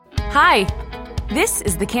Hi, this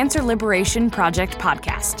is the Cancer Liberation Project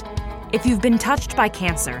podcast. If you've been touched by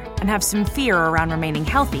cancer and have some fear around remaining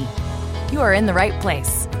healthy, you are in the right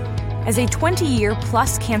place. As a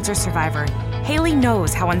 20-year-plus cancer survivor, Haley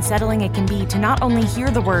knows how unsettling it can be to not only hear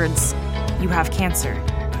the words, "you have cancer,"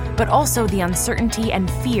 but also the uncertainty and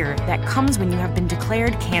fear that comes when you have been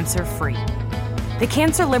declared cancer-free. The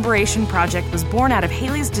Cancer Liberation Project was born out of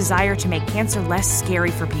Haley's desire to make cancer less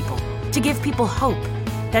scary for people, to give people hope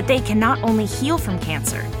that they can not only heal from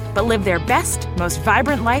cancer, but live their best, most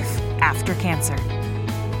vibrant life after cancer.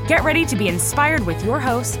 Get ready to be inspired with your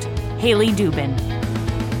host, Haley Dubin.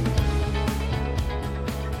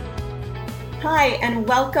 Hi, and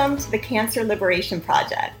welcome to the Cancer Liberation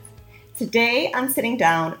Project. Today, I'm sitting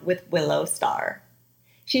down with Willow Starr.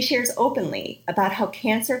 She shares openly about how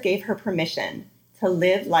cancer gave her permission to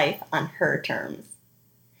live life on her terms.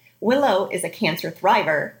 Willow is a cancer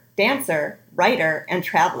thriver, dancer, writer, and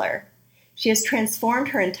traveler. She has transformed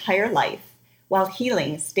her entire life while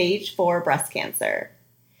healing stage 4 breast cancer.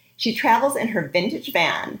 She travels in her vintage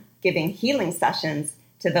van, giving healing sessions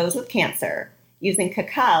to those with cancer, using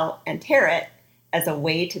cacao and tarot as a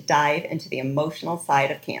way to dive into the emotional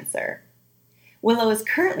side of cancer. Willow is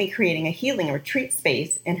currently creating a healing retreat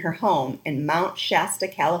space in her home in Mount Shasta,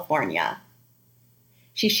 California.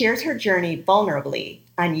 She shares her journey vulnerably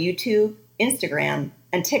on YouTube, Instagram,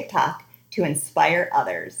 and TikTok to inspire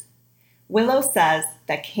others. Willow says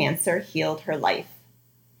that cancer healed her life.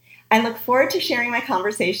 I look forward to sharing my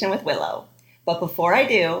conversation with Willow, but before I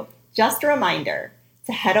do, just a reminder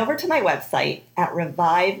to head over to my website at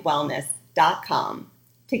revivewellness.com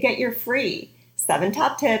to get your free 7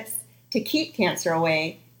 top tips to keep cancer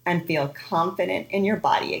away and feel confident in your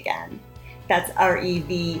body again. That's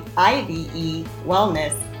REVIVE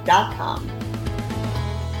wellness.com.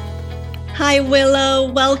 Hi, Willow.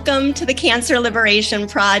 Welcome to the Cancer Liberation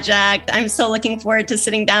Project. I'm so looking forward to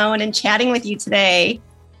sitting down and chatting with you today.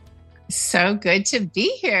 So good to be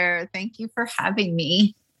here. Thank you for having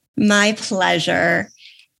me. My pleasure.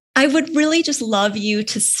 I would really just love you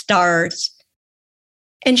to start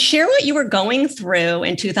and share what you were going through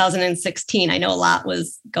in 2016. I know a lot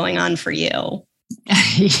was going on for you.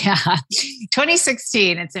 Yeah,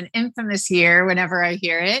 2016. It's an infamous year whenever I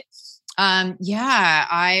hear it. I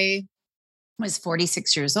was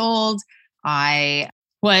 46 years old. I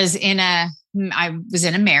was in a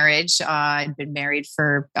marriage. I'd been married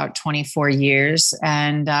for about 24 years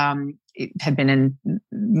and had been in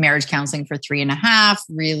marriage counseling for 3.5.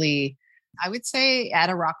 Really, I would say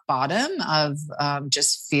at a rock bottom of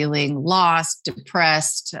just feeling lost,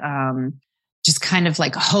 depressed, just kind of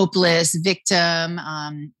like a hopeless victim.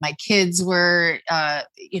 My kids were,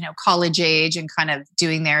 college age and kind of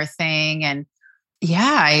doing their thing. And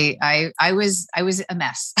yeah, I was a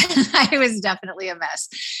mess. I was definitely a mess.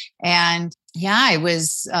 And yeah, I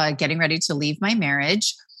was getting ready to leave my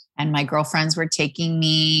marriage, and my girlfriends were taking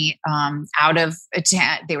me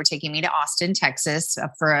they were taking me to Austin, Texas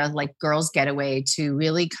for a girls getaway to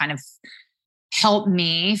really kind of help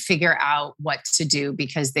me figure out what to do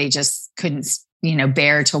because they just couldn't,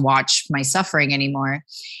 bear to watch my suffering anymore.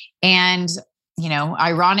 And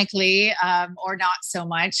ironically, or not so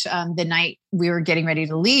much, the night we were getting ready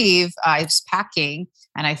to leave, I was packing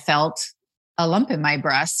and I felt a lump in my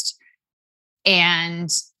breast. And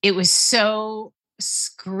it was so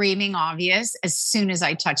screaming obvious. As soon as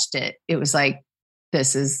I touched it, it was like,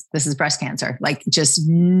 this is breast cancer.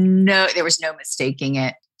 There was no mistaking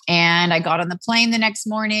it. And I got on the plane the next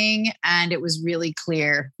morning and it was really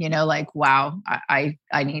clear, wow, I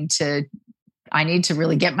need to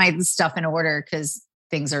really get my stuff in order because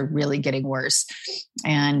things are really getting worse.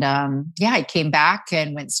 And I came back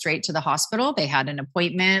and went straight to the hospital. They had an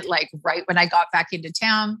appointment right when I got back into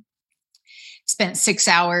town. Spent 6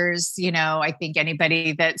 hours. I think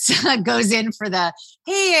anybody that goes in for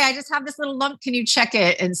hey, I just have this little lump. Can you check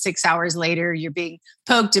it? And 6 hours later, you're being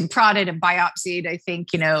poked and prodded and biopsied. I think,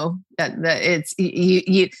 it's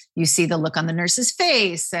you see the look on the nurse's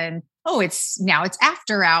face and, it's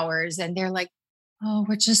after hours. And they're like, oh,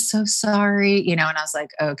 we're just so sorry, and I was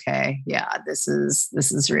like, okay, yeah, this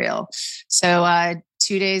is real. So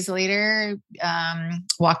 2 days later,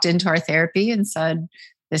 walked into our therapy and said,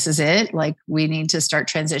 this is it. We need to start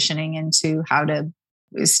transitioning into how to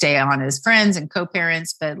stay on as friends and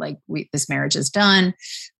co-parents, but this marriage is done.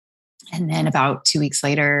 And then about 2 weeks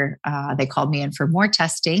later, they called me in for more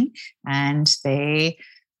testing and they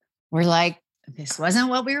were like, this wasn't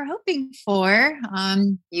what we were hoping for.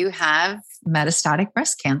 You have metastatic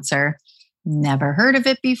breast cancer. never heard of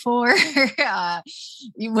it before.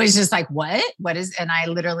 It was just like, what is, and I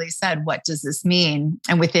literally said, what does this mean?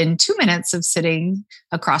 And within 2 minutes of sitting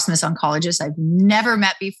across from this oncologist I've never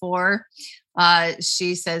met before,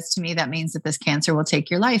 she says to me, that means that this cancer will take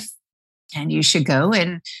your life and you should go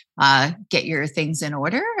and get your things in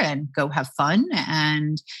order and go have fun.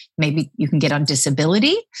 And maybe you can get on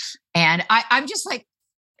disability. And I'm just like,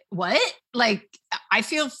 what? Like, I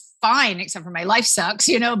feel fine, except for my life sucks,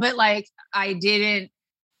 but like, it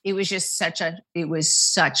was just such a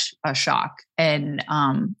shock. And,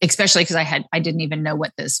 especially because I didn't even know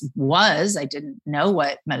what this was. I didn't know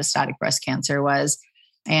what metastatic breast cancer was.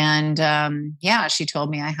 And, she told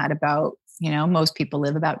me I had about, most people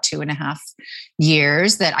live about 2.5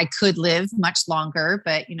 years, that I could live much longer,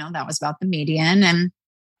 but, that was about the median. And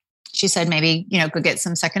she said, maybe, go get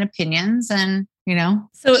some second opinions and,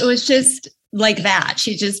 So it was just like that.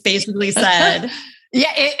 She just basically said,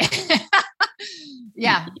 yeah,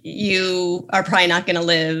 you are probably not going to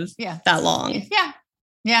live that long.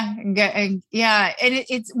 Yeah. And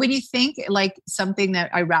it's when you think like something that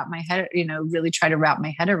I wrap my head, really try to wrap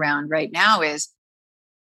my head around right now is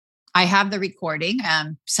I have the recording.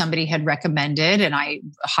 Somebody had recommended, and I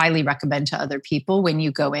highly recommend to other people, when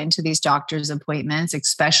you go into these doctor's appointments,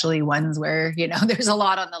 especially ones where, there's a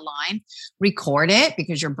lot on the line, record it,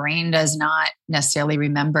 because your brain does not necessarily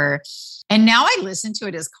remember. And now I listen to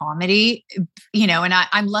it as comedy, and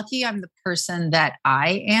I'm lucky I'm the person that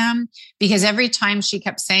I am, because every time she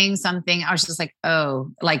kept saying something, I was just like, oh,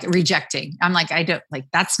 like rejecting. I'm like, I don't, like,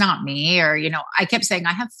 that's not me. Or, I kept saying,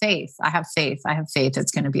 I have faith.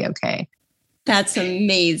 It's going to be okay. That's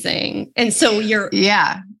amazing. And so you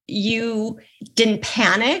didn't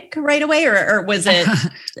panic right away, or was it?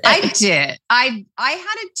 I did. I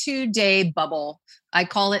had a 2-day bubble. I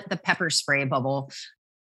call it the pepper spray bubble.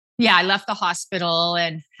 Yeah, I left the hospital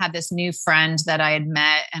and had this new friend that I had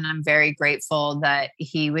met. And I'm very grateful that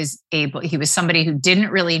he was somebody who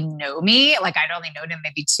didn't really know me. Like, I'd only known him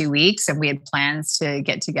maybe 2 weeks, and we had plans to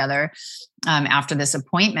get together after this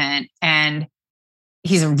appointment. And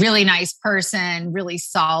he's a really nice person, really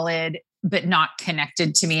solid, but not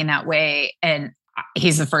connected to me in that way. And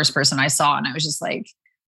he's the first person I saw. And I was just like,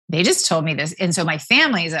 they just told me this. And so my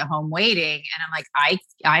family's at home waiting. And I'm like,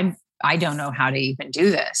 I don't know how to even do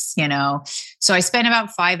this, So I spent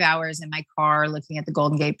about 5 hours in my car looking at the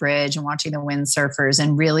Golden Gate Bridge and watching the windsurfers,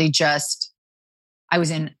 and really I was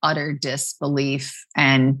in utter disbelief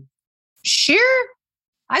and sheer,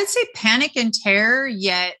 I'd say, panic and terror,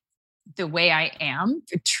 yet the way I am,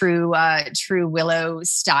 true Willow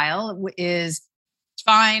style, is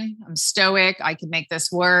fine. I'm stoic. I can make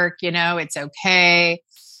this work. It's okay.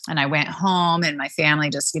 And I went home, and my family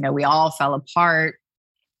just, we all fell apart.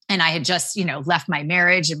 And I had just, left my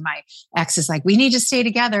marriage, and my ex is like, we need to stay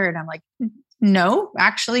together. And I'm like, no,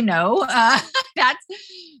 actually, no,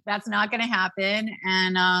 that's not going to happen.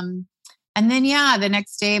 And then, the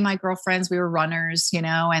next day, my girlfriends, we were runners,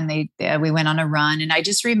 and we went on a run. And I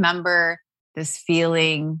just remember this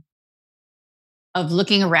feeling of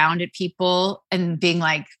looking around at people and being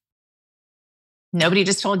like, nobody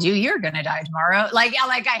just told you you're going to die tomorrow. Like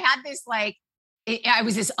I had this, I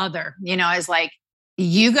was this other, I was like,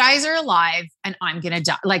 you guys are alive and I'm going to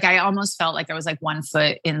die. Like, I almost felt like I was like 1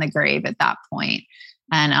 foot in the grave at that point.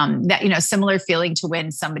 And that, similar feeling to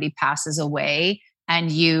when somebody passes away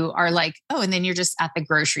and you are like, oh, and then you're just at the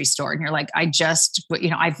grocery store and you're like, I've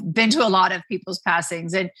been to a lot of people's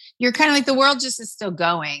passings, and you're kind of like, the world just is still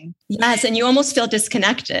going. Yes. And you almost feel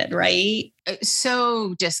disconnected, right?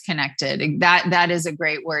 So disconnected. That is a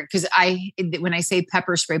great word. Cause when I say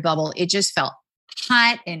pepper spray bubble, it just felt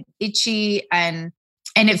hot and itchy, and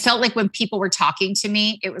it felt like when people were talking to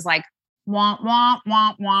me, it was like, wah, wah,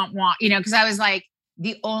 wah, wah, wah, cause I was like,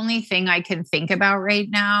 the only thing I can think about right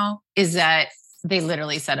now is that they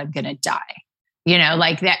literally said, I'm going to die,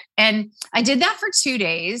 like that. And I did that for 2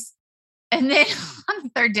 days. And then on the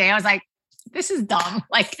third day, I was like, this is dumb.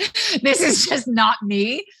 Like, this is just not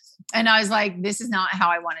me. And I was like, this is not how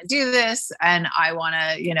I want to do this. And I want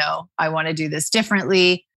to do this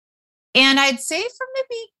differently. And I'd say from the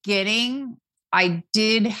beginning, I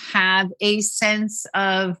did have a sense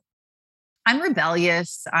of, I'm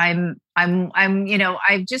rebellious. I've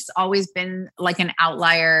just always been like an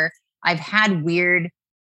outlier. I've had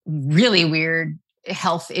really weird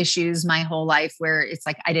health issues my whole life, where it's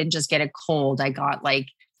like, I didn't just get a cold. I got like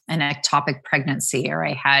an ectopic pregnancy, or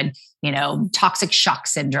I had, toxic shock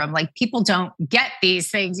syndrome. Like, people don't get these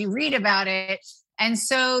things. You read about it. And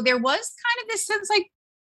so there was kind of this sense like,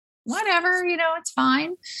 whatever, it's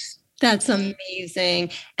fine. That's amazing.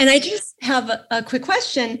 And I just have a quick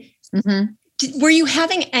question. Mm-hmm. Were you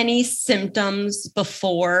having any symptoms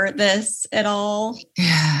before this at all?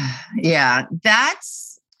 Yeah.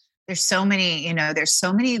 There's so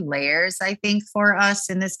many layers, I think, for us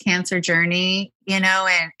in this cancer journey,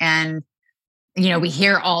 and we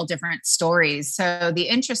hear all different stories. So the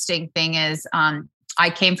interesting thing is, I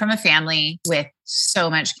came from a family with so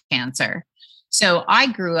much cancer. So I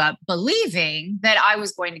grew up believing that I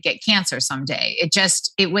was going to get cancer someday.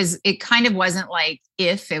 It kind of wasn't like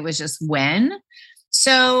if, it was just when.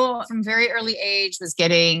 So from very early age was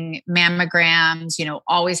getting mammograms,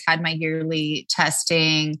 always had my yearly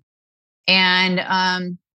testing.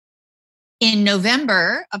 And in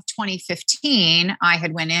November of 2015, I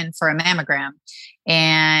had went in for a mammogram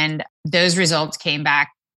and those results came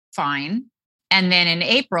back fine. And then in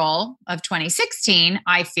April of 2016,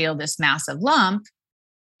 I feel this massive lump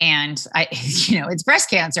and it's breast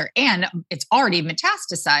cancer and it's already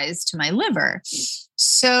metastasized to my liver.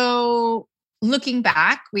 So looking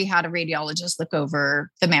back, we had a radiologist look over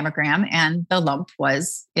the mammogram and the lump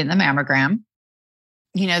was in the mammogram.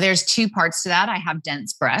 There's two parts to that. I have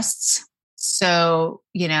dense breasts. So,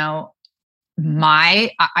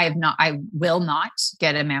 I will not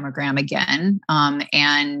get a mammogram again.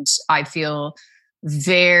 And I feel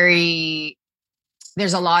there's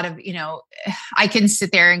a lot of, I can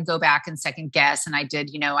sit there and go back and second guess. And I did,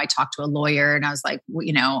 I talked to a lawyer and I was like,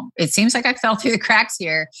 it seems like I fell through the cracks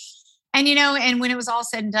here. And, and when it was all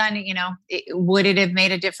said and done, would it have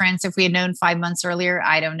made a difference if we had known 5 months earlier?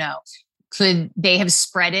 I don't know. Could they have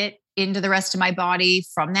spread it into the rest of my body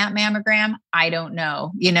from that mammogram? I don't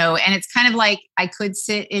know, and it's kind of like I could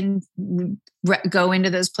sit and go into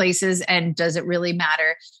those places. And does it really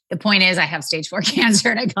matter? The point is I have stage 4 cancer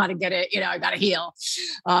and I got to get it, I got to heal.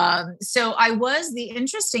 So the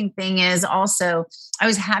interesting thing is also I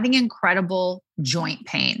was having incredible joint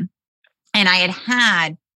pain and I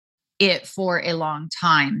had it for a long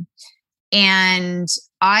time. And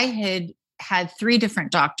I had 3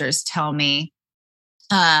 different doctors tell me,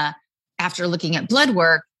 after looking at blood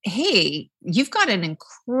work, hey, you've got an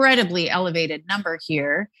incredibly elevated number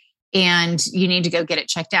here and you need to go get it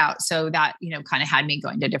checked out. So that, kind of had me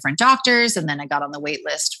going to different doctors. And then I got on the wait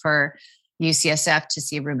list for UCSF to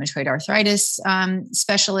see a rheumatoid arthritis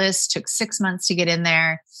specialist. Took 6 months to get in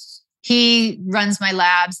there. He runs my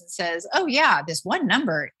labs and says, oh yeah, this one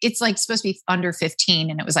number, it's like supposed to be under 15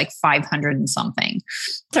 and it was like 500 and something.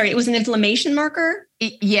 Sorry, it was an inflammation marker?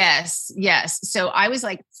 Yes. So I was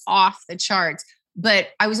like off the charts, but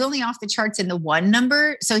I was only off the charts in the one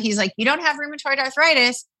number. So he's like, you don't have rheumatoid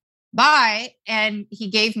arthritis, bye. And he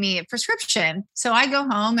gave me a prescription. So I go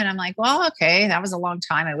home and I'm like, well, okay, that was a long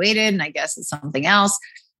time I waited and I guess it's something else.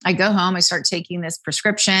 I go home, I start taking this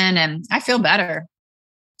prescription and I feel better.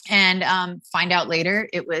 And find out later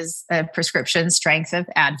it was a prescription strength of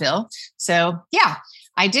Advil. So yeah,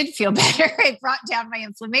 I did feel better. It brought down my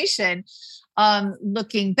inflammation.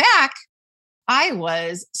 Looking back, I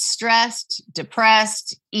was stressed,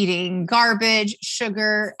 depressed, eating garbage,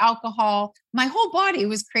 sugar, alcohol. My whole body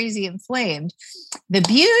was crazy inflamed. The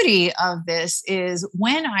beauty of this is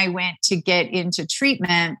when I went to get into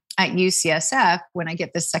treatment at UCSF, when I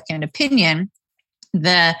get the second opinion,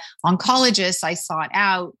 the oncologist I sought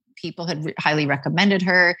out, people had highly recommended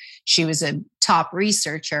her. She was a top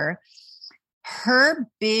researcher. Her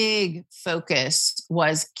big focus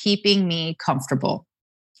was keeping me comfortable.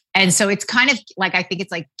 And so it's kind of like, I think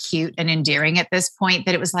it's like cute and endearing at this point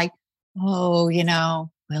that it was like, oh,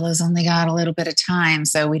 Willow's only got a little bit of time.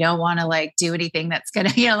 So we don't want to like do anything that's going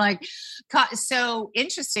to, so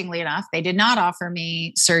interestingly enough, they did not offer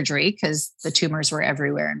me surgery because the tumors were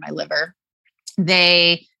everywhere in my liver.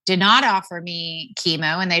 They did not offer me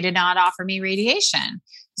chemo and they did not offer me radiation.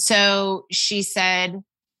 So she said,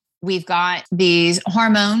 we've got these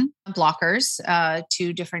hormone blockers,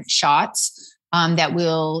 2 different shots that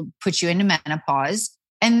will put you into menopause.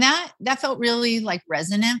 And that felt really like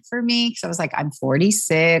resonant for me because I was like, I'm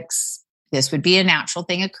 46. This would be a natural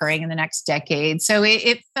thing occurring in the next decade. So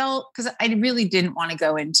it felt, because I really didn't want to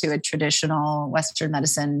go into a traditional Western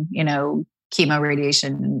medicine, chemo,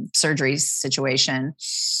 radiation, surgery situation.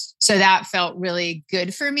 So that felt really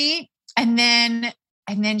good for me. And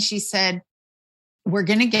then she said, we're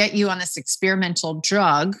going to get you on this experimental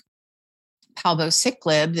drug,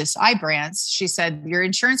 palbociclib, this Ibrance. She said, your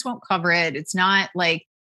insurance won't cover it. It's not like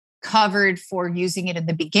covered for using it in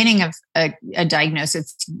the beginning of a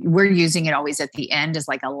diagnosis. We're using it always at the end as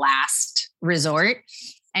like a last resort.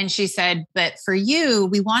 And she said, but for you,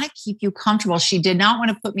 we want to keep you comfortable. She did not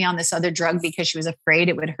want to put me on this other drug because she was afraid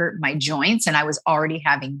it would hurt my joints. And I was already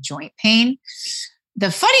having joint pain. The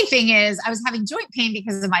funny thing is I was having joint pain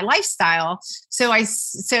because of my lifestyle.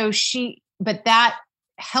 So she but that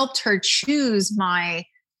helped her choose my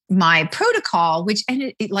protocol, which,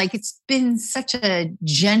 and it's been such a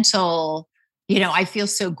gentle, I feel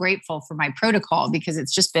so grateful for my protocol because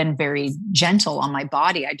it's just been very gentle on my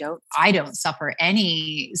body. I don't suffer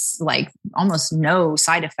any, almost no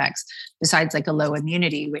side effects besides a low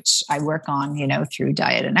immunity, which I work on, through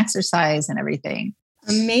diet and exercise and everything.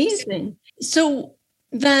 Amazing. So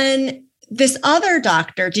then this other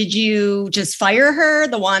doctor, did you just fire her?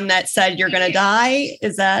 The one that said you're going to die?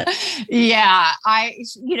 Is that? Yeah.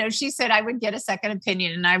 She said I would get a second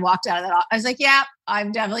opinion, and I walked out of that. I was like, yeah,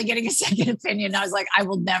 I'm definitely getting a second opinion. I was like, I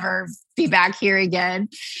will never be back here again.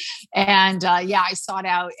 And I sought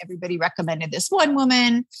out, everybody recommended this one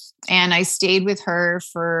woman, and I stayed with her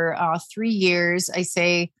for 3 years. I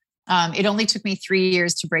say, it only took me 3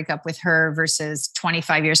 years to break up with her versus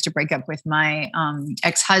 25 years to break up with my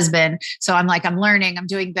ex-husband. So I'm learning, I'm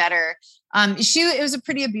doing better. It was a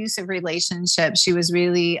pretty abusive relationship. She was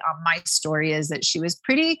really, my story is that she was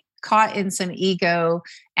pretty caught in some ego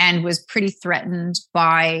and was pretty threatened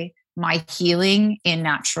by my healing in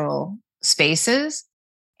natural spaces.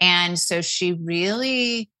 And so she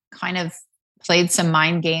really kind of played some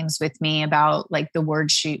mind games with me about the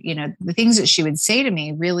words the things that she would say to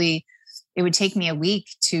me. Really, it would take me a week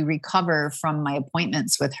to recover from my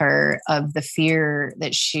appointments with her of the fear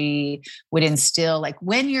that she would instill.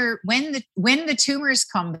 When the tumors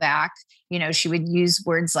come back, she would use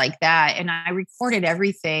words like that. And I recorded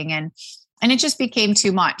everything, and it just became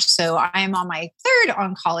too much. So I'm on my third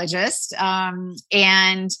oncologist.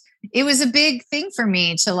 And it was a big thing for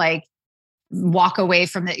me to walk away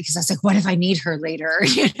from it, because I was like, what if I need her later,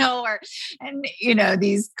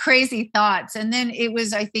 these crazy thoughts. And then it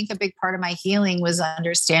was, I think a big part of my healing was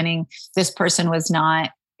understanding this person was not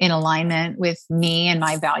in alignment with me and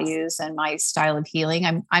my values and my style of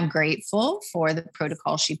healing. I'm grateful for the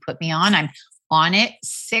protocol she put me on. I'm on it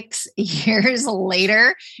 6 years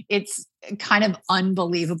later. It's kind of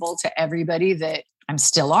unbelievable to everybody that I'm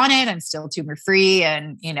still on it. I'm still tumor free,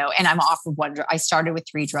 and I'm off of one drug. I started with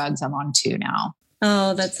 3 drugs. I'm on 2 now.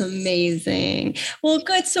 Oh, that's amazing. Well,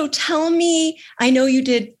 good. So tell me, I know you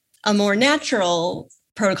did a more natural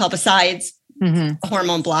protocol besides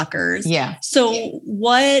hormone blockers. Yeah. So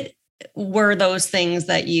what were those things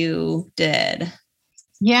that you did?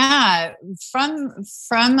 Yeah.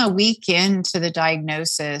 From a week into the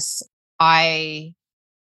diagnosis, I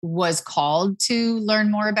was called to learn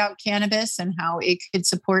more about cannabis and how it could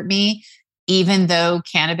support me, even though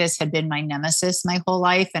cannabis had been my nemesis my whole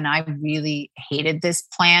life. And I really hated this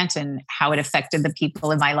plant and how it affected the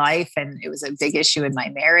people in my life. And it was a big issue in my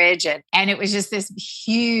marriage. And it was just this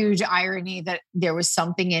huge irony that there was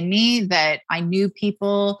something in me that I knew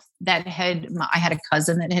people that I had a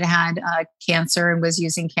cousin that had cancer and was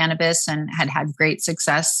using cannabis and had great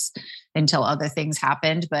success until other things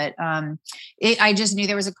happened. But I just knew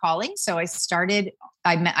there was a calling. So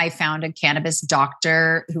I found a cannabis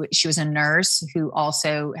doctor she was a nurse who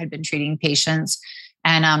also had been treating patients.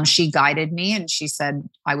 And she guided me, and she said,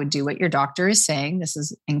 I would do what your doctor is saying. This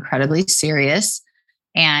is incredibly serious,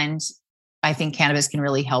 and I think cannabis can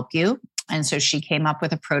really help you. And so she came up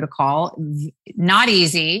with a protocol, not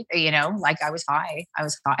easy, I was high,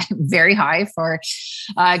 very high for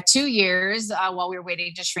 2 years while we were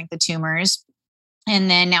waiting to shrink the tumors. And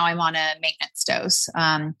then now I'm on a maintenance dose.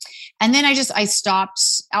 And then I stopped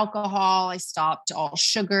alcohol. I stopped all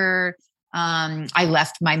sugar. I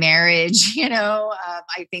left my marriage,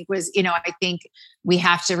 I think we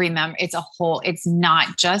have to remember it's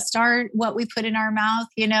not just what we put in our mouth,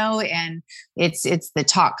 and it's the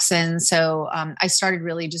toxins. So, I started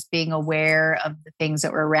really just being aware of the things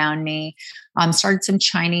that were around me. Started some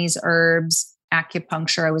Chinese herbs,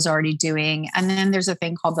 acupuncture I was already doing. And then there's a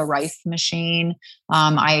thing called the Rife machine.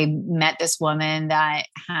 I met this woman that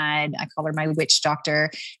I call her my witch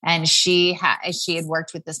doctor. And she had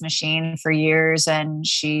worked with this machine for years, and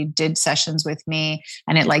she did sessions with me,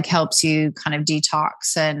 and it helps you kind of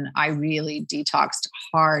detox. And I really detoxed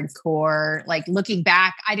hardcore. Looking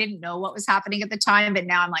back, I didn't know what was happening at the time, but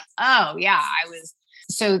now I'm like, oh yeah, I was.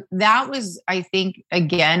 So that was, I think,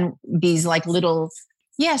 again, these little,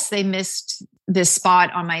 yes, they missed this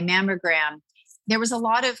spot on my mammogram. There was a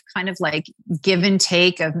lot of kind of give and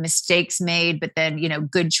take of mistakes made, but then,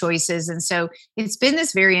 good choices. And so it's been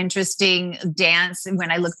this very interesting dance. And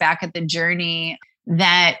when I look back at the journey,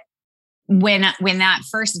 that when that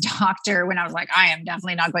first doctor, when I was like, I am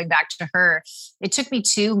definitely not going back to her, it took me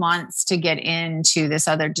 2 months to get into this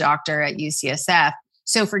other doctor at UCSF.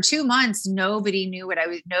 So for 2 months, nobody knew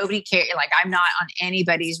nobody cared. I'm not on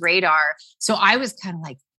anybody's radar. So I was kind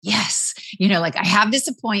of yes, I have this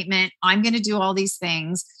appointment. I'm going to do all these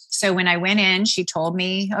things. So when I went in, she told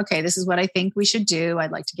me, okay, this is what I think we should do.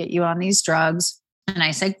 I'd like to get you on these drugs. And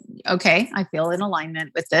I said, okay, I feel in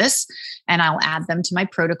alignment with this and I'll add them to my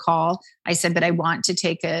protocol. I said, but I want to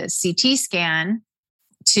take a CT scan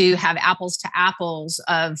to have apples to apples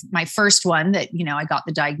of my first one that, I got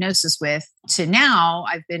the diagnosis with to now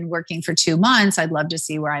I've been working for 2 months. I'd love to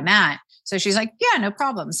see where I'm at. So she's like, yeah, no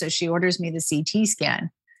problem. So she orders me the CT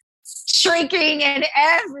scan, shrinking in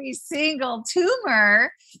every single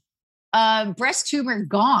tumor, breast tumor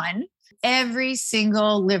gone. Every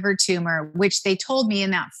single liver tumor, which they told me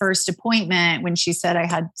in that first appointment when she said I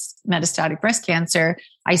had metastatic breast cancer,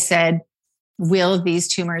 I said, will these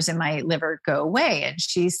tumors in my liver go away? And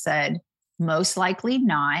she said, most likely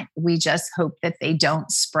not. We just hope that they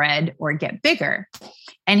don't spread or get bigger.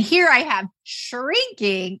 And here I have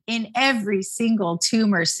shrinking in every single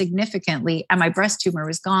tumor significantly, and my breast tumor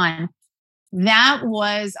was gone. That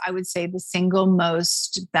was, I would say, the single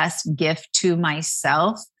most best gift to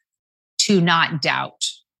myself, to not doubt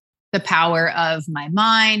the power of my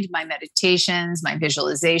mind, my meditations, my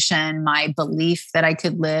visualization, my belief that I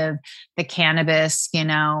could live, the cannabis, it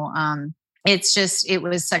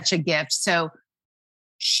was such a gift. So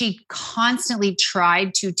she constantly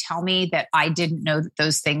tried to tell me that I didn't know that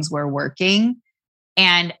those things were working.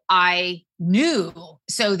 And I knew.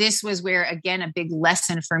 So this was where, again, a big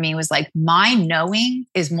lesson for me was like, my knowing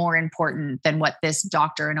is more important than what this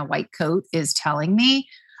doctor in a white coat is telling me.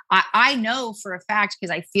 I know for a fact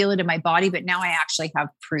because I feel it in my body, but now I actually have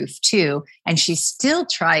proof too. And she still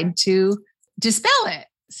tried to dispel it.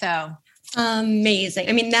 So amazing.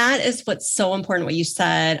 I mean, that is what's so important, what you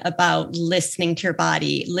said about listening to your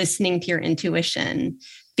body, listening to your intuition,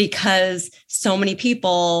 because so many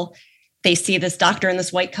people, they see this doctor in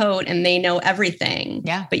this white coat and they know everything.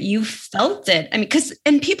 Yeah. But you felt it. I mean,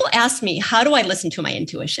 and people ask me, how do I listen to my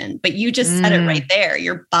intuition? But you just said it right there.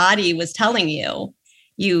 Your body was telling you.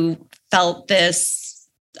 You felt this,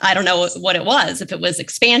 I don't know what it was, if it was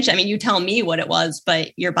expansion. I mean, you tell me what it was,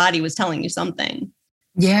 but your body was telling you something.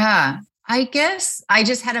 Yeah. I guess I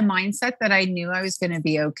just had a mindset that I knew I was going to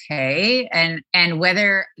be okay. And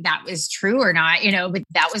whether that was true or not, but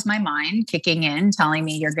that was my mind kicking in, telling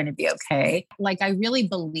me you're going to be okay. Like I really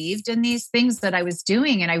believed in these things that I was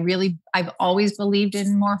doing. And I've always believed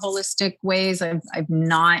in more holistic ways. I've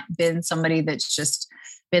not been somebody that's just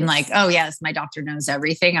been like, oh yes, my doctor knows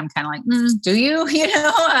everything. I'm kind of like, do you,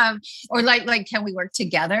 or like, can we work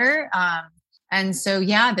together? And so,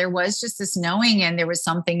 yeah, there was just this knowing, and there was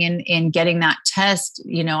something in getting that test.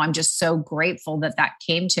 I'm just so grateful that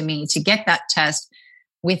came to me to get that test.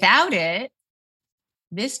 Without it,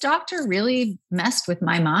 this doctor really messed with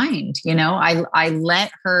my mind. I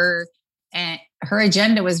let her, and her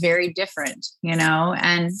agenda was very different,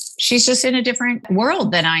 and she's just in a different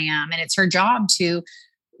world than I am. And it's her job to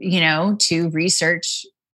research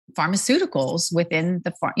pharmaceuticals within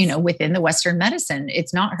the Western medicine.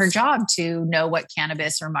 It's not her job to know what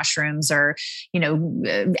cannabis or mushrooms or,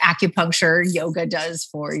 acupuncture, yoga does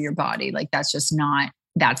for your body. Like that's not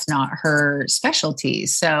her specialty.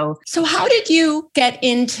 So how did you get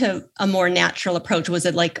into a more natural approach? Was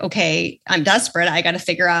it like, okay, I'm desperate. I got to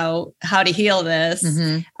figure out how to heal this.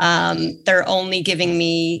 Mm-hmm. They're only giving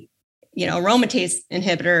me aromatase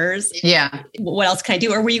inhibitors. Yeah. What else can I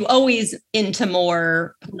do? Or were you always into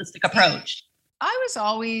more holistic approach? I was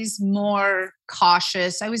always more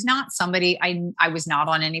cautious. I was not somebody, I was not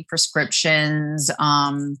on any prescriptions.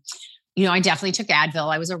 I definitely took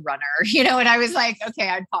Advil. I was a runner, and I was like, okay,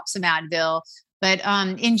 I'd pop some Advil. But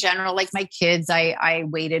in general, like my kids, I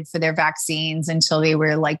waited for their vaccines until they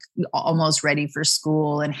were like almost ready for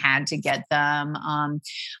school and had to get them.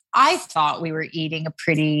 I thought we were eating a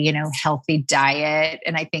pretty, healthy diet.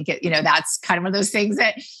 And I think that's kind of one of those things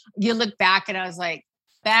that you look back and I was like,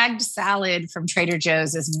 bagged salad from Trader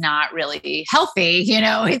Joe's is not really healthy.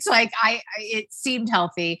 It's like, it seemed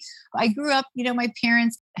healthy. I grew up, my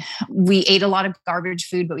parents, we ate a lot of garbage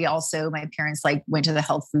food, but my parents went to the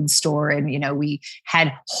health food store and, we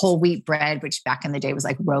had whole wheat bread, which back in the day was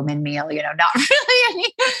like Roman meal, not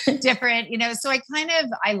really any different, so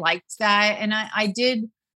I liked that. And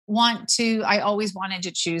I always wanted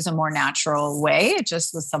to choose a more natural way. It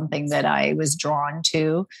just was something that I was drawn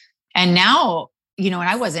to. And now, and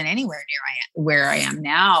I wasn't anywhere near where I am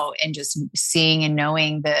now, and just seeing and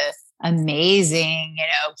knowing the amazing,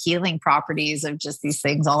 healing properties of just these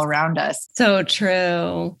things all around us. So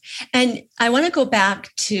true. And I want to go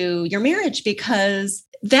back to your marriage because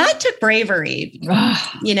that took bravery.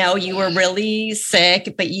 You were really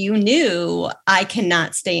sick, but you knew I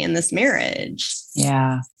cannot stay in this marriage.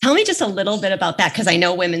 Yeah. Tell me just a little bit about that, because I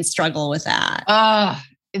know women struggle with that.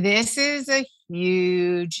 This is a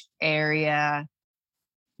huge area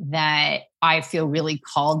that I feel really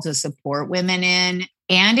called to support women in.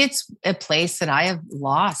 And it's a place that I have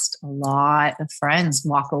lost a lot of friends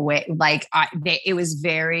walk away. Like it was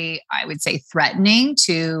very, I would say, threatening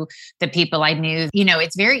to the people I knew. You know,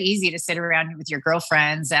 it's very easy to sit around with your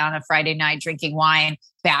girlfriends on a Friday night drinking wine,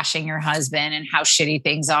 bashing your husband and how shitty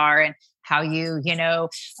things are and how how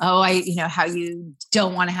you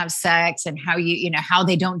don't want to have sex and how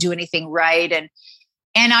they don't do anything right.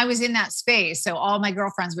 And I was in that space. So all my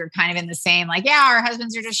girlfriends were kind of in the same, like, yeah, our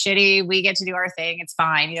husbands are just shitty. We get to do our thing. It's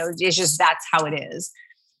fine. It's just, that's how it is.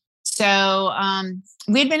 So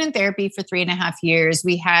we'd been in therapy for 3.5 years.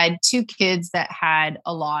 We had 2 kids that had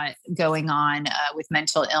a lot going on with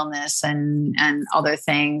mental illness and other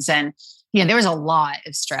things. And, there was a lot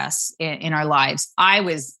of stress in our lives. I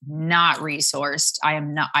was not resourced.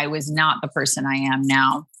 I was not the person I am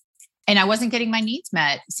now. And I wasn't getting my needs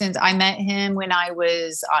met since I met him when I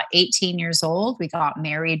was 18 years old. We got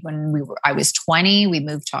married when I was 20. We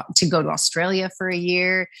moved to go to Australia for a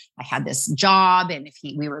year. I had this job, and if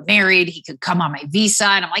we were married, he could come on my visa.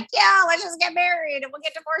 And I'm like, yeah, let's just get married and we'll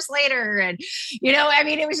get divorced later. And,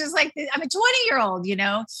 it was just like, I'm a 20-year-old,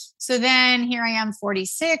 So then here I am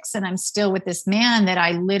 46 and I'm still with this man that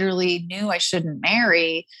I literally knew I shouldn't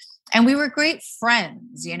marry. And we were great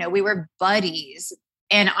friends, we were buddies.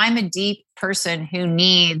 And I'm a deep person who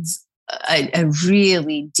needs a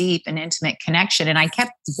really deep and intimate connection. And I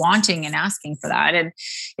kept wanting and asking for that. And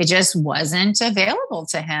it just wasn't available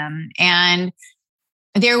to him. And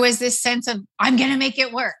there was this sense of, I'm going to make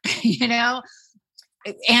it work,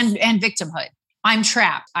 and victimhood. I'm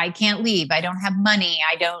trapped. I can't leave. I don't have money.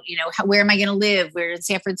 I don't, where am I going to live? We're in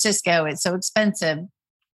San Francisco. It's so expensive.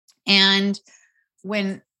 And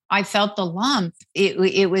when I felt the lump,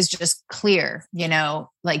 it was just clear,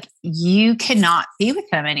 like you cannot be with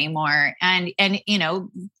him anymore. And,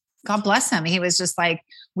 God bless him. He was just like,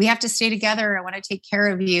 we have to stay together. I want to take care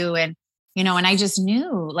of you. And, and I just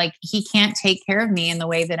knew like, he can't take care of me in the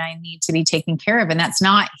way that I need to be taken care of. And that's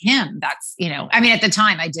not him. That's, at the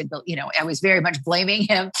time I did, I was very much blaming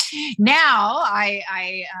him. Now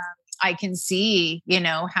I can see,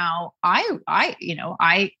 how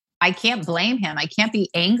I can't blame him. I can't be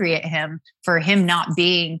angry at him for him not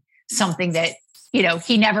being something that,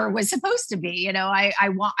 he never was supposed to be. I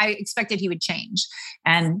expected he would change,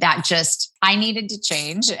 and that I needed to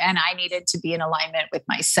change, and I needed to be in alignment with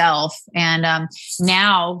myself. And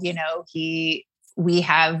now, we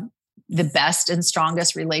have the best and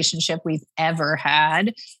strongest relationship we've ever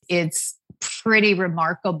had. It's pretty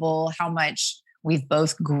remarkable how much we've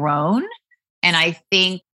both grown. And I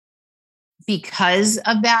think because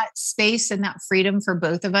of that space and that freedom for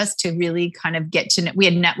both of us to really kind of get to know, we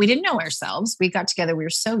didn't know ourselves. We got together, we were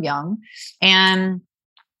so young. And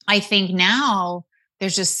I think now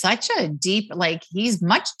there's just such a deep, like he's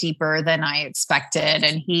much deeper than I expected.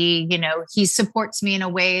 And he supports me in a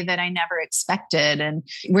way that I never expected. And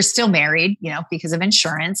we're still married, because of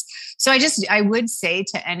insurance. So I would say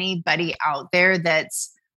to anybody out there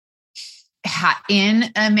that's in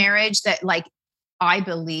a marriage that like, I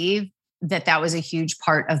believe that was a huge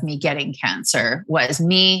part of me getting cancer, was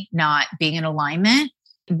me not being in alignment,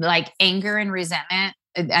 like anger and resentment.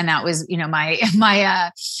 And that was, my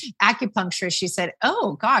acupuncturist, she said,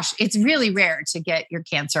 oh gosh, it's really rare to get your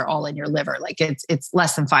cancer all in your liver. Like it's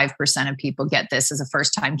less than 5% of people get this as a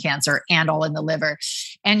first time cancer and all in the liver.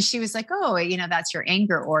 And she was like, oh, that's your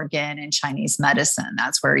anger organ in Chinese medicine.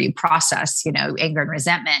 That's where you process, anger and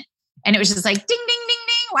resentment. And it was just like, ding, ding, ding,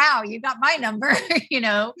 ding. Wow, you got my number,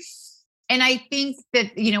 And I think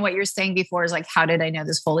that, what you're saying before is like, how did I know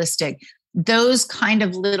this holistic? Those kind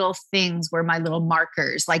of little things were my little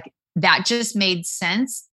markers, like that just made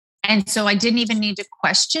sense. And so I didn't even need to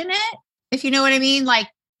question it, if you know what I mean? Like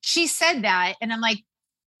she said that and I'm like,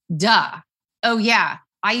 duh. Oh yeah.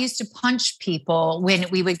 I used to punch people when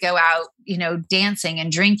we would go out, dancing and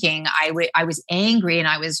drinking. I was angry and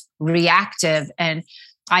I was reactive, and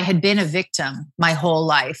I had been a victim my whole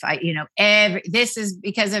life. This is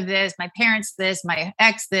because of this, my parents, this, my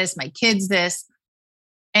ex, this, my kids, this.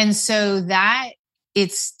 And so that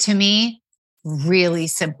it's to me really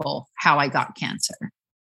simple how I got cancer.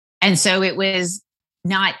 And so it was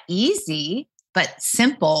not easy, but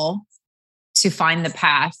simple to find the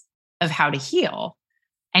path of how to heal.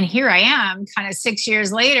 And here I am kind of 6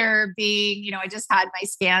 years later being, I just had my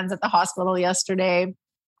scans at the hospital yesterday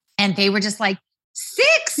and they were just like,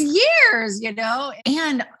 6 years,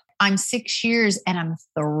 and I'm 6 years and I'm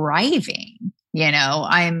thriving.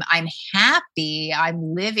 I'm happy.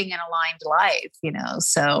 I'm living an aligned life,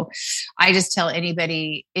 So I just tell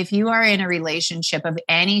anybody, if you are in a relationship of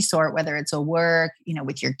any sort, whether it's a work,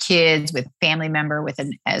 with your kids, with a family member, with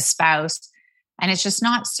a spouse, and it's just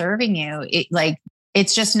not serving you,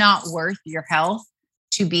 it's just not worth your health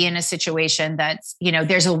to be in a situation that's,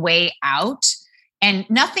 there's a way out. And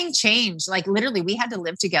nothing changed. Like literally, we had to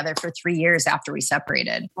live together for 3 years after we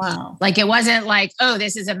separated. Wow. Like it wasn't like, oh,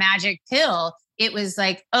 this is a magic pill. It was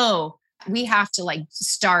like, oh, we have to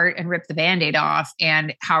start and rip the Band-Aid off.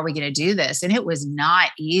 And how are we going to do this? And it was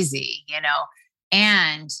not easy,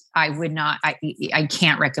 and I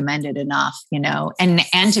can't recommend it enough,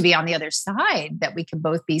 and to be on the other side, that we can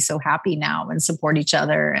both be so happy now and support each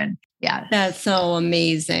other. And yeah. That's so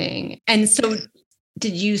amazing. And so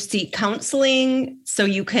did you seek counseling so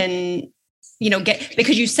you can,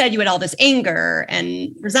 because you said you had all this anger and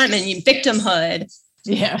resentment and victimhood?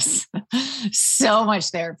 Yes. So much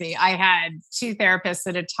therapy. I had 2 therapists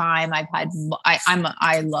at a time.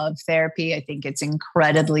 I love therapy. I think it's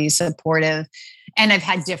incredibly supportive, and I've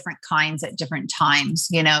had different kinds at different times,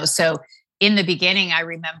 So in the beginning, I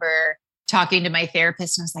remember talking to my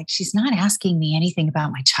therapist and I was like, she's not asking me anything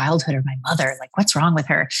about my childhood or my mother. Like, what's wrong with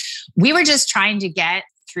her? We were just trying to get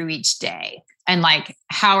through each day. And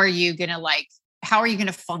how are you going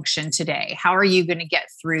to function today? How are you going to get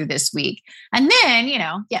through this week? And then,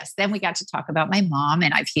 then we got to talk about my mom,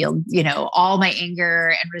 and I've healed, all my anger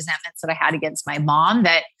and resentments that I had against my mom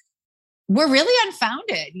that were really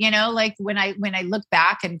unfounded, when I look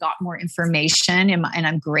back and got more information, and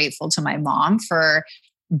I'm grateful to my mom for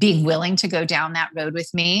being willing to go down that road with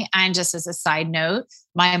me. And just as a side note,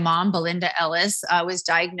 my mom, Belinda Ellis, was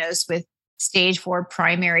diagnosed with stage 4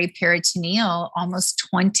 primary peritoneal almost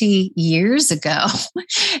 20 years ago.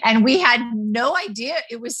 And we had no idea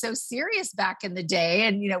it was so serious back in the day.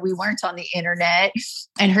 And, we weren't on the internet,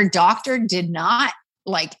 and her doctor did not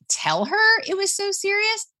tell her it was so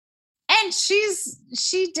serious. And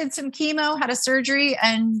she did some chemo, had a surgery,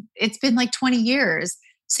 and it's been 20 years.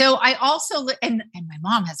 So I also, and my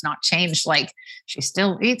mom has not changed. She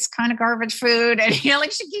still eats kind of garbage food. And, she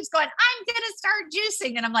keeps going, I'm going to start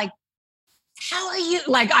juicing. And I'm like, how are you?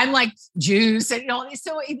 I'm juice. And,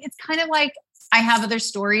 so it's kind of I have other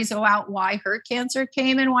stories about why her cancer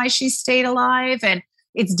came and why she stayed alive. And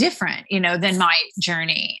it's different, than my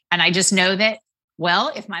journey. And I just know that, well,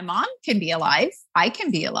 if my mom can be alive, I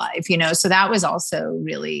can be alive, so that was also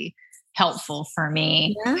really helpful for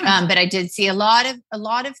me. Yeah. But I did see a lot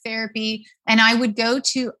of therapy, and I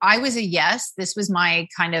was a yes. This was my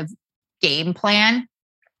kind of game plan.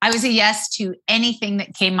 I was a yes to anything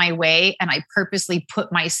that came my way. And I purposely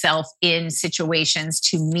put myself in situations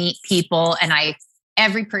to meet people. And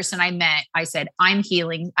every person I met, I said, I'm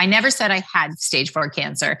healing. I never said I had stage 4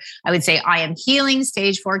 cancer. I would say, I am healing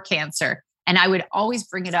stage 4 cancer. And I would always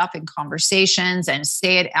bring it up in conversations and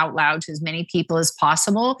say it out loud to as many people as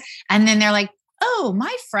possible. And then they're like, oh,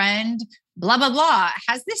 my friend, blah, blah, blah,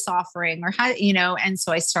 has this offering or and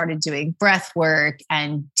so I started doing breath work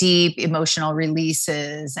and deep emotional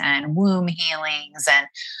releases and womb healings and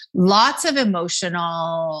lots of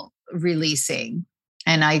emotional releasing.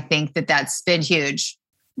 And I think that that's been huge.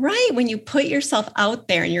 Right. When you put yourself out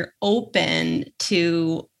there and you're open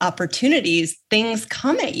to opportunities, things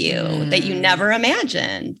come at you that you never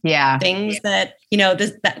imagined. Yeah. Things that,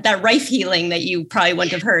 that rife healing that you probably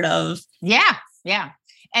wouldn't have heard of. Yeah. Yeah.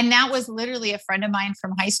 And that was literally a friend of mine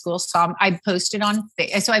from high school. So I posted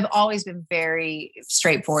so I've always been very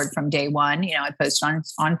straightforward from day one. I posted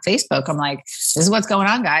on Facebook. I'm like, this is what's going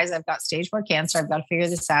on, guys. I've got stage 4 cancer. I've got to figure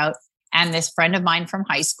this out. And this friend of mine from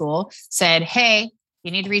high school said, hey, you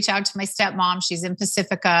need to reach out to my stepmom. She's in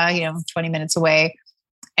Pacifica, 20 minutes away.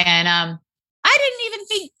 And I didn't even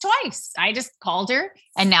think twice. I just called her.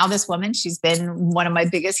 And now this woman, she's been one of my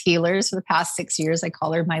biggest healers for the past 6 years. I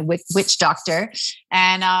call her my witch doctor.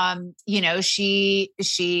 And, she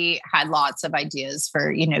had lots of ideas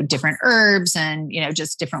for, different herbs and,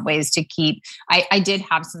 just different ways to keep. I did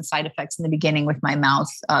have some side effects in the beginning with my mouth.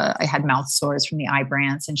 I had mouth sores from the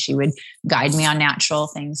Ibrance, and she would guide me on natural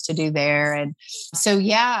things to do there. And so,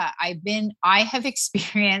 yeah, I have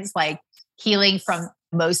experienced healing from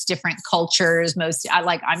most different cultures,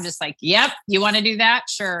 I'm just like, yep, you want to do that?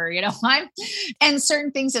 Sure. And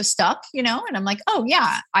certain things have stuck, and I'm like, oh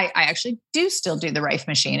yeah, I actually do still do the Rife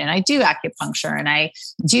machine, and I do acupuncture, and I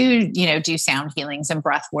do, do sound healings and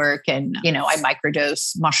breath work. And, I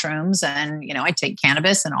microdose mushrooms, and, I take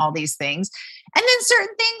cannabis and all these things. And then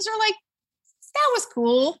certain things are like, that was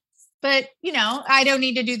cool, but, I don't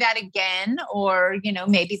need to do that again. Or,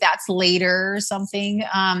 maybe that's later or something.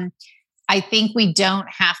 I think we don't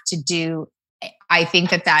have to do I think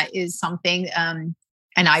that is something, and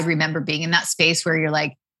I remember being in that space where you're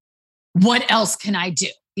like, what else can I do?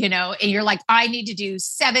 And you're like, I need to do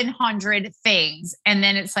 700 things. And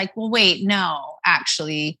then it's like, well, wait, no,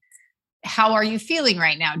 actually, how are you feeling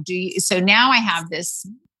right now? So now I have this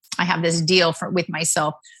deal with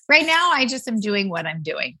myself. Right now, I just am doing what I'm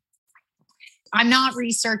doing. I'm not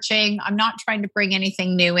researching. I'm not trying to bring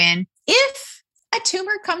anything new in. If a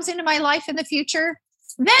tumor comes into my life in the future,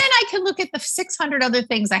 then I can look at the 600 other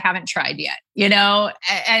things I haven't tried yet,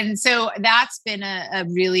 And so that's been a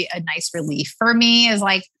really nice relief for me, is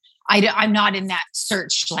like, I'm not in that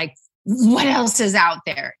search, like, what else is out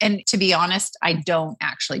there? And to be honest, I don't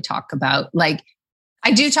actually talk about, like,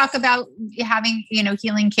 I do talk about having,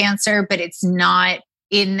 healing cancer, but it's not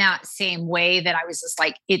in that same way that I was just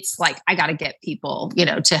like, it's like, I got to get people,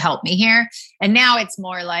 to help me here. And now it's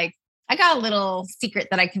more like, I got a little secret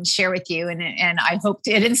that I can share with you. And I hope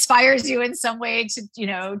it inspires you in some way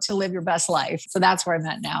to, to live your best life. So that's where I'm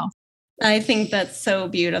at now. I think that's so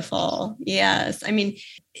beautiful. Yes. I mean,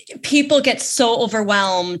 people get so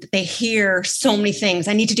overwhelmed. They hear so many things.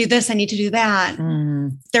 I need to do this. I need to do that.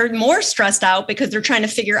 They're more stressed out because they're trying to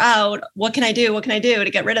figure out, what can I do? What can I do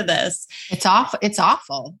to get rid of this? It's awful. It's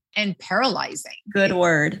awful and paralyzing. Good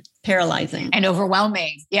word. Paralyzing. And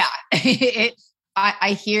overwhelming. Yeah.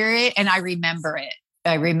 I hear it and I remember it.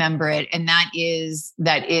 And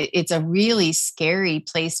it's a really scary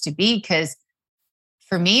place to be, because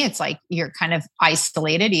for me, it's like you're kind of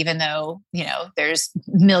isolated, even though, there's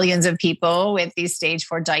millions of people with these stage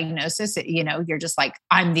 4 diagnosis. You're just like,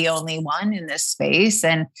 I'm the only one in this space.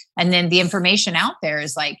 And then the information out there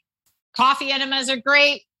is like, coffee enemas are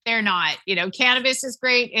great. They're not. Cannabis is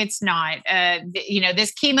great. It's not.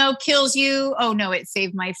 This chemo kills you. Oh no, it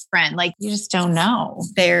saved my friend. Like, you just don't know.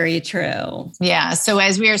 Very true. Yeah. So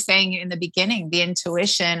as we were saying in the beginning, the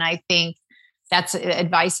intuition, I think that's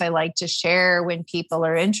advice I like to share when people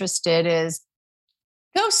are interested, is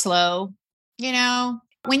go slow.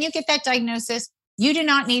 When you get that diagnosis, you do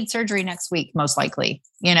not need surgery next week, most likely,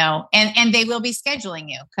 and they will be scheduling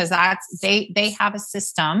you, because they have a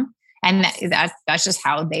system. And that's just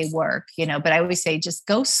how they work, but I always say, just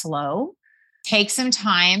go slow, take some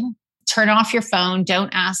time, turn off your phone. Don't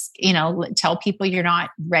ask, tell people you're not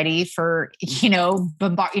ready for,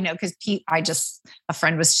 because a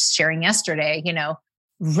friend was sharing yesterday,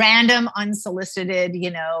 random unsolicited,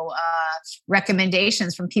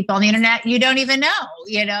 recommendations from people on the internet you don't even know,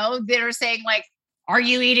 that are saying like, are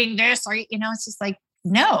you eating this? It's just like,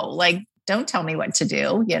 no, like, don't tell me what to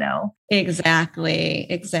do, Exactly.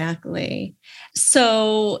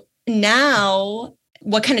 So now,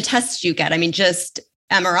 what kind of tests do you get? I mean, just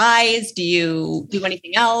MRIs? Do you do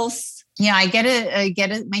anything else? Yeah, I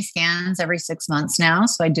get my scans every 6 months now.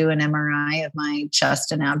 So I do an MRI of my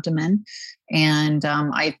chest and abdomen. And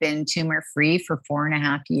I've been tumor free for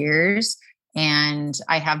 4.5 years. And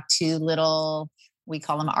I have 2 little, we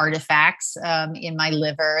call them artifacts, in my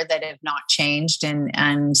liver that have not changed.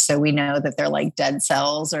 And so we know that they're like dead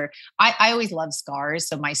cells, or I always love scars.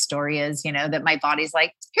 So my story is, that my body's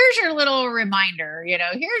like, here's your little reminder,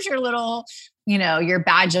 here's your little, your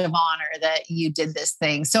badge of honor that you did this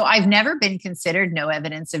thing. So I've never been considered no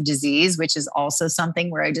evidence of disease, which is also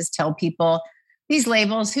something where I just tell people, these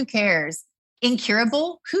labels, who cares?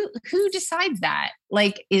 Incurable? Who decides that?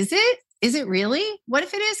 Like, is it really? What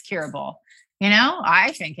if it is curable?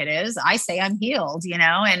 I think it is. I say I'm healed,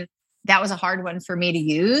 and that was a hard one for me to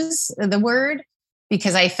use the word,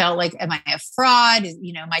 because I felt like, am I a fraud?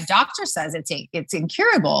 My doctor says it's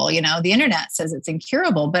incurable. The internet says it's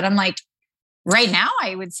incurable, but I'm like, right now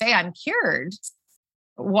I would say I'm cured.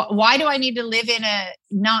 Why do I need to live in a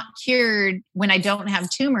not cured when I don't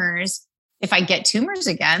have tumors? If I get tumors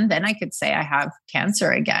again, then I could say I have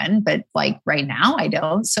cancer again, but like right now I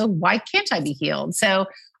don't. So why can't I be healed? So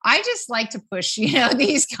I just like to push,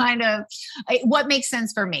 these kind of, what makes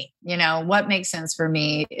sense for me, what makes sense for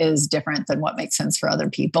me is different than what makes sense for other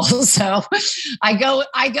people. So I go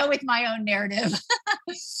with my own narrative.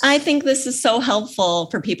 I think this is so helpful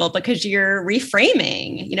for people, because you're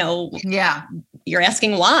reframing, Yeah. You're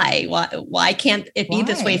asking why can't it be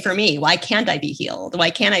this way for me? Why can't I be healed? Why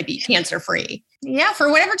can't I be cancer free? Yeah. For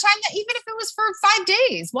whatever time, even if it was for 5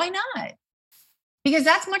 days, why not? Because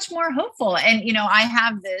that's much more hopeful. And, I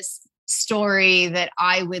have this story that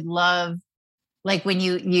I would love, like when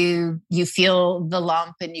you feel the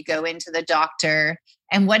lump and you go into the doctor,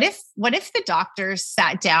 and what if the doctor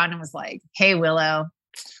sat down and was like, hey, Willow,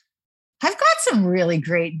 I've got some really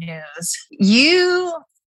great news. You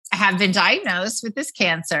have been diagnosed with this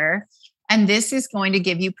cancer, and this is going to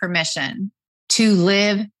give you permission to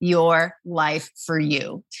live your life for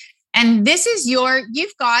you. And this is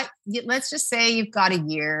let's just say you've got a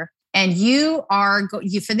year and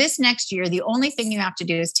for this next year, the only thing you have to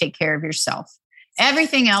do is take care of yourself.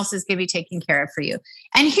 Everything else is going to be taken care of for you.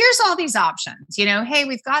 And here's all these options. Hey,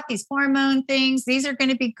 we've got these hormone things. These are going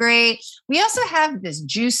to be great. We also have this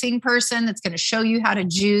juicing person that's going to show you how to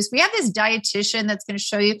juice. We have this dietitian that's going to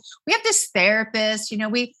show you. We have this therapist.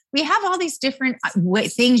 We have all these different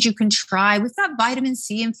things you can try. We've got vitamin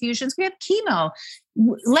C infusions. We have chemo.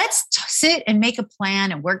 Let's sit and make a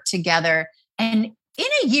plan and work together. And in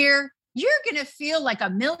a year, you're going to feel like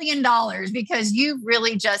 $1 million because you've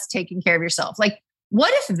really just taken care of yourself. Like,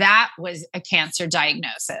 what if that was a cancer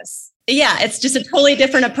diagnosis? Yeah, it's just a totally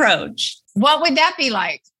different approach. What would that be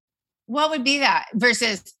like? What would be that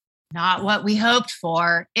versus not what we hoped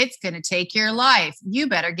for? It's going to take your life. You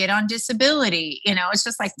better get on disability. It's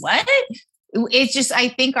just like, what? It's just, I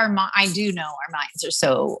think I do know our minds are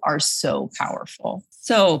so powerful.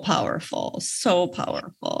 So powerful. So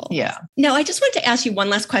powerful. Yeah. Now, I just want to ask you one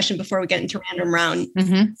last question before we get into random round.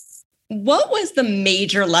 Mm-hmm. What was the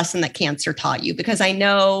major lesson that cancer taught you? Because I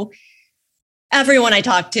know everyone I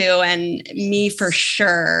talked to, and me for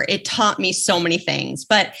sure, it taught me so many things.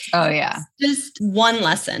 But oh yeah, just one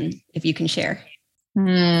lesson, if you can share.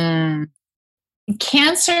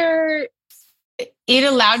 Cancer, it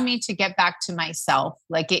allowed me to get back to myself.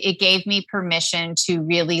 Like it gave me permission to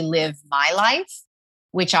really live my life,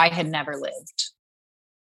 which I had never lived.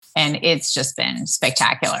 And it's just been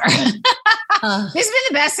spectacular. This has been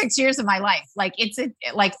the best 6 years of my life. Like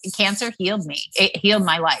cancer healed me. It healed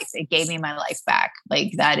my life. It gave me my life back.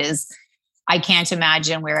 Like I can't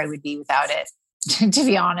imagine where I would be without it, to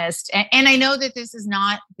be honest. And I know that this is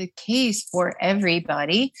not the case for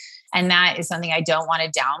everybody. And that is something I don't want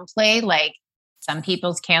to downplay. Like some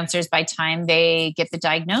people's cancers, by the time they get the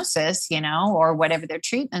diagnosis, or whatever their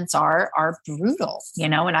treatments are brutal,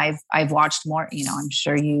 and I've watched more, I'm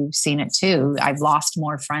sure you've seen it too. I've lost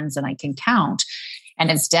more friends than I can count, and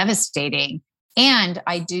it's devastating. And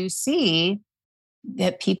I do see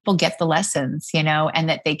that people get the lessons, and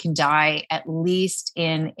that they can die at least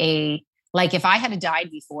like if I had died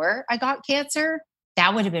before I got cancer,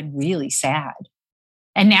 that would have been really sad.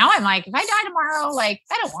 And now I'm like, if I die tomorrow, like,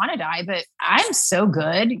 I don't want to die, but I'm so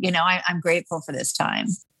good. I'm grateful for this time.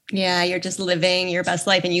 Yeah. You're just living your best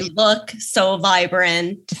life and you look so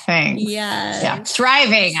vibrant. Thanks. Yes. Yeah.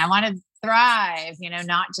 Thriving. I want to thrive,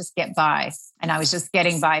 not just get by. And I was just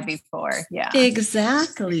getting by before. Yeah.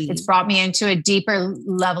 Exactly. It's brought me into a deeper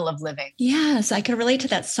level of living. Yes. I can relate to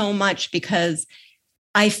that so much because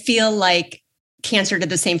I feel like cancer did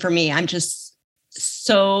the same for me. I'm just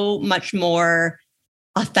so much more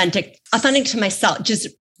authentic to myself, just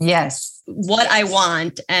yes, what I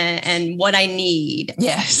want and what I need.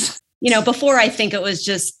 Yes. Before I think it was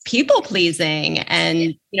just people pleasing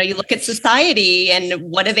and, you look at society and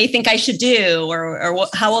what do they think I should do? Or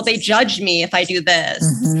how will they judge me if I do this?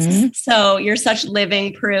 Mm-hmm. So you're such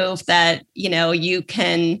living proof that, you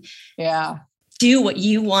can do what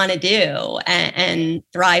you want to do and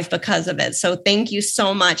thrive because of it. So thank you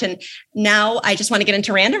so much. And now I just want to get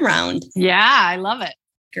into random round. Yeah, I love it.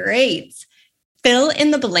 Great. Fill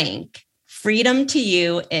in the blank. Freedom to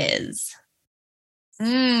you is?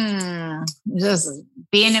 Just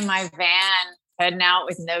being in my van, heading out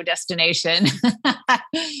with no destination.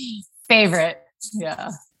 Favorite.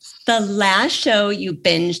 Yeah. The last show you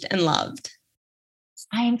binged and loved?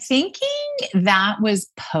 I'm thinking that was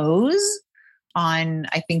Pose on,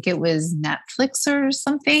 I think it was Netflix or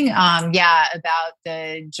something. About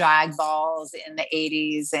the drag balls in the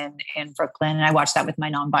 80s in Brooklyn. And I watched that with my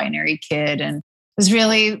non-binary kid and it was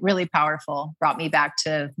really, really powerful. Brought me back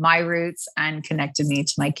to my roots and connected me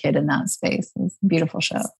to my kid in that space. It was a beautiful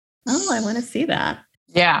show. Oh, I want to see that.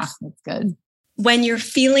 Yeah, it's good. When you're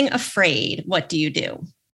feeling afraid, what do you do?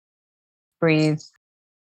 Breathe,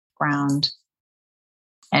 ground.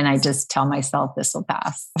 And I just tell myself this will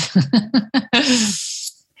pass.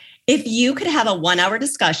 If you could have a 1-hour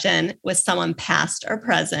discussion with someone past or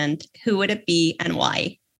present, who would it be and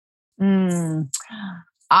why? I'm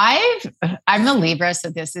a Libra, so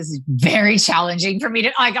this is very challenging for me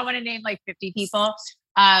to, I want to name like 50 people.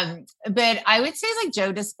 But I would say like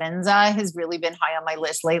Joe Dispenza has really been high on my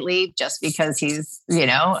list lately, just because he's,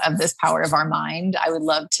 of this power of our mind. I would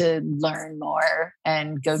love to learn more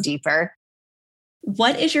and go deeper.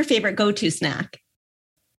 What is your favorite go-to snack?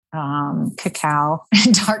 Cacao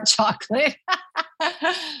and dark chocolate.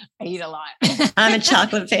 I eat a lot. I'm a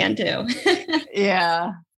chocolate fan too.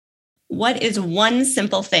 Yeah. What is one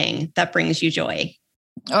simple thing that brings you joy?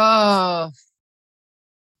 Oh,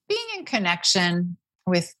 being in connection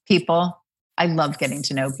with people. I love getting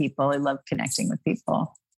to know people. I love connecting with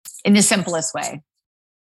people. in the simplest way.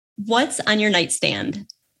 What's on your nightstand?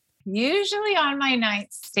 Usually on my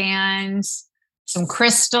nightstand, some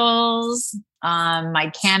crystals,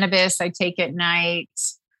 my cannabis I take at night,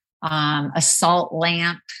 a salt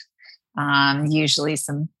lamp, usually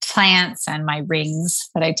some plants, and my rings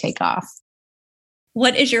that I take off.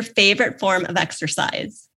 What is your favorite form of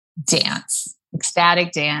exercise? Dance.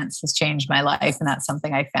 Ecstatic dance has changed my life, and that's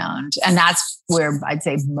something I found. And that's where I'd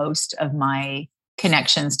say most of my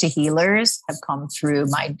connections to healers have come through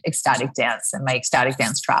my ecstatic dance and my ecstatic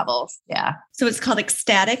dance travels. Yeah. So it's called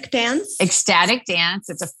ecstatic dance? Ecstatic dance.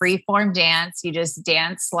 It's a free form dance. You just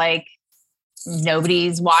dance like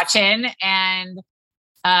nobody's watching. And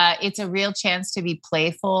it's a real chance to be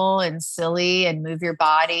playful and silly and move your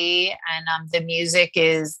body. And the music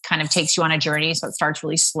is kind of takes you on a journey. So it starts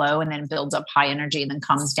really slow and then builds up high energy and then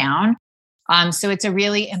comes down. So it's a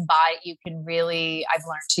really I've learned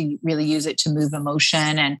to really use it to move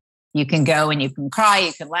emotion, and you can go and you can cry,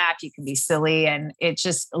 you can laugh, you can be silly. And it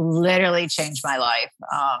just literally changed my life.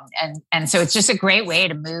 And so it's just a great way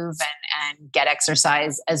to move and get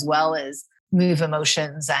exercise as well as move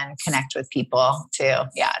emotions and connect with people too.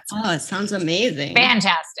 Yeah. It sounds amazing.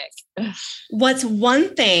 Fantastic. What's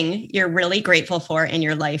one thing you're really grateful for in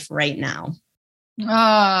your life right now?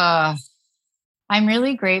 I'm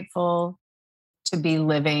really grateful to be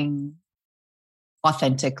living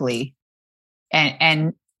authentically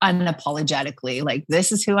and unapologetically. Like,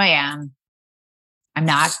 this is who I am. I'm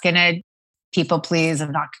not going to people please.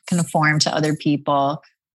 I'm not going to conform to other people.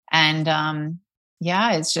 And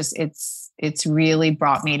it's really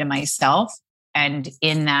brought me to myself. And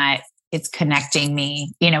in that, it's connecting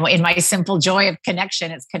me, in my simple joy of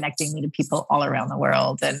connection, it's connecting me to people all around the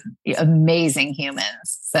world and amazing humans.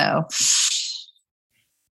 So.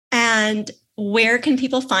 And where can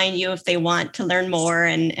people find you if they want to learn more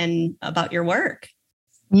and about your work?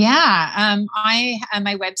 Yeah. My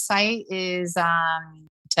website is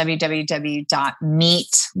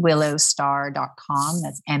www.meetwillowstar.com.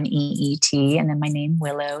 That's MEET. And then my name,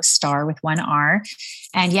 Willow, Star with one R.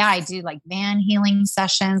 And yeah, I do like van healing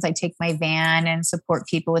sessions. I take my van and support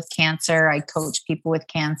people with cancer. I coach people with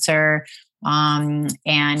cancer, and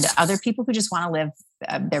other people who just want to live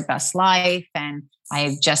their best life. And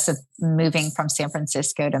I just moving from San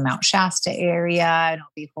Francisco to Mount Shasta area, and I'll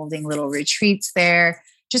be holding little retreats there.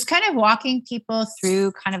 Just kind of walking people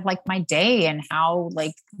through kind of like my day and how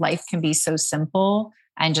like life can be so simple,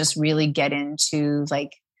 and just really get into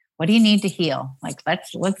like, what do you need to heal? Like,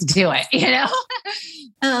 let's do it,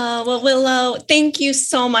 Well, Willow, thank you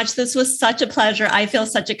so much. This was such a pleasure. I feel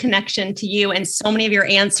such a connection to you, and so many of your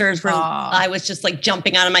answers were, I was just like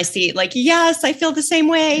jumping out of my seat. Like, yes, I feel the same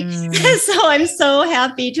way. So I'm so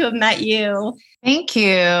happy to have met you. Thank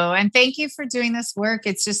you. And thank you for doing this work.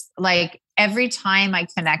 It's just like, every time I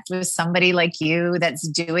connect with somebody like you that's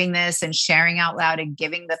doing this and sharing out loud and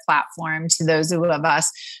giving the platform to those of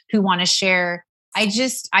us who want to share, I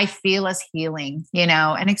feel us healing,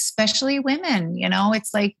 and especially women,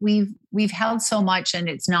 it's like we've held so much, and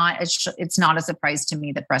it's not a surprise to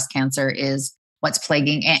me that breast cancer is what's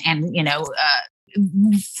plaguing and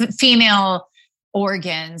female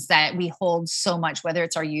organs that we hold so much, whether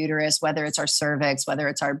it's our uterus, whether it's our cervix, whether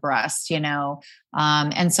it's our breast,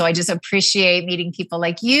 and so I just appreciate meeting people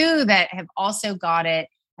like you that have also got it.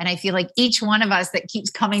 And I feel like each one of us that keeps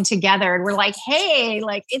coming together and we're like, hey,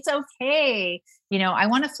 like, it's okay. I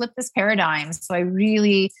want to flip this paradigm. So I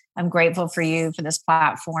really am grateful for you, for this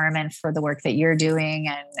platform, and for the work that you're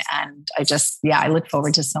doing. And I look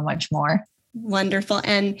forward to so much more. Wonderful.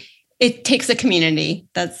 And it takes a community.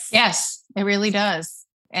 Yes, it really does.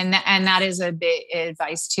 And that is a big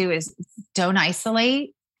advice too, is don't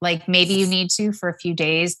isolate. Like, maybe you need to for a few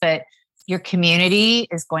days, but your community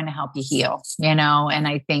is going to help you heal, and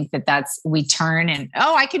I think we turn and,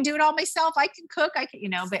 I can do it all myself. I can cook.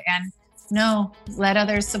 No, let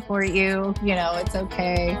others support you. It's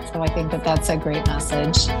okay. So I think that's a great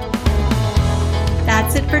message.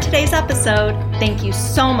 That's it for today's episode. Thank you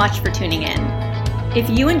so much for tuning in. If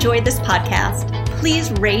you enjoyed this podcast, please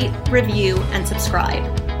rate, review, and subscribe.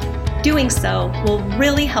 Doing so will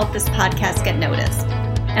really help this podcast get noticed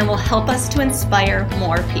and will help us to inspire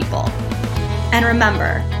more people. And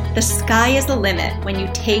remember, the sky is the limit when you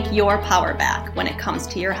take your power back when it comes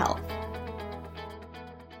to your health.